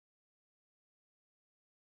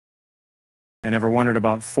And ever wondered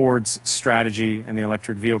about Ford's strategy in the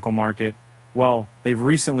electric vehicle market? Well, they've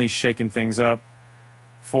recently shaken things up.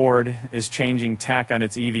 Ford is changing tack on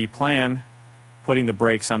its EV plan, putting the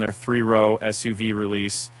brakes on their three-row SUV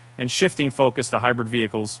release, and shifting focus to hybrid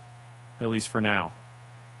vehicles, at least for now.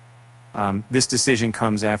 This decision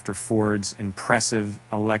comes after Ford's impressive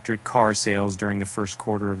electric car sales during the first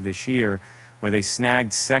quarter of this year, where they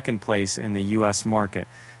snagged second place in the U.S. market.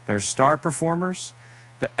 Their star performers,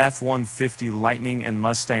 the F-150 Lightning and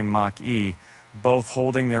Mustang Mach-E, both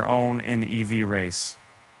holding their own in the EV race.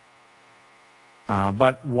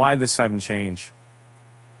 But why this sudden change?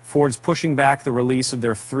 Ford's pushing back the release of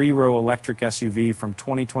their three-row electric SUV from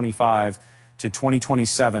 2025 to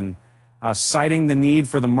 2027, citing the need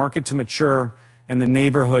for the market to mature and the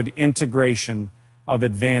neighborhood integration of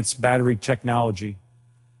advanced battery technology.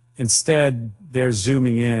 Instead, they're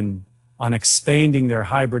zooming in on expanding their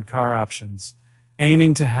hybrid car options,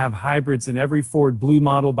 aiming to have hybrids in every Ford Blue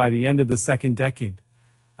model by the end of the second decade.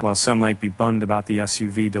 While some might be bummed about the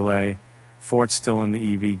SUV delay, Ford's still in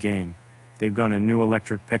the EV game. They've got a new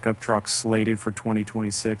electric pickup truck slated for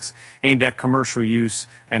 2026, aimed at commercial use,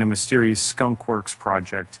 and a mysterious Skunk Works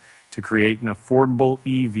project to create an affordable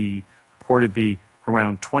EV reported to be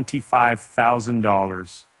around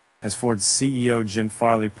 $25,000. As Ford's CEO Jim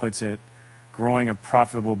Farley puts it, growing a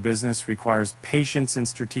profitable business requires patience and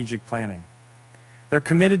strategic planning. They're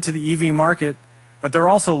committed to the EV market, but they're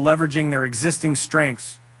also leveraging their existing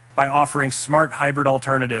strengths by offering smart hybrid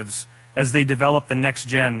alternatives as they develop the next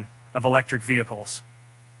gen of electric vehicles.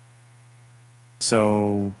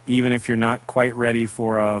 So even if you're not quite ready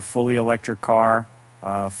for a fully electric car,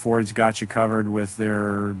 Ford's got you covered with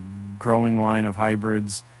their growing line of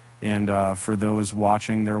hybrids. And for those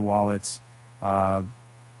watching their wallets,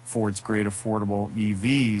 Ford's great affordable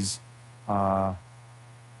EVs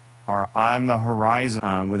are on the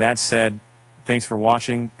horizon. With that said, thanks for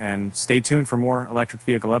watching, and stay tuned for more electric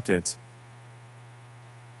vehicle updates.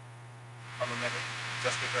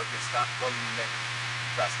 Just because we start 1 minute,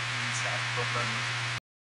 just start program